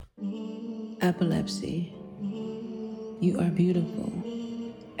Epilepsy. You are beautiful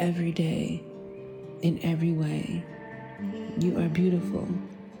every day, in every way. You are beautiful.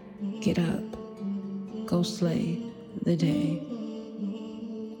 Get up. Go slay the day.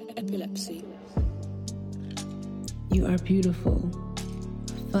 Epilepsy. You are beautiful.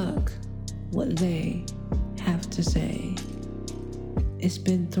 Fuck what they have to say. It's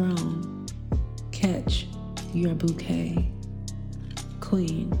been thrown. Catch your bouquet.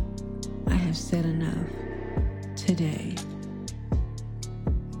 Queen, I have said enough today.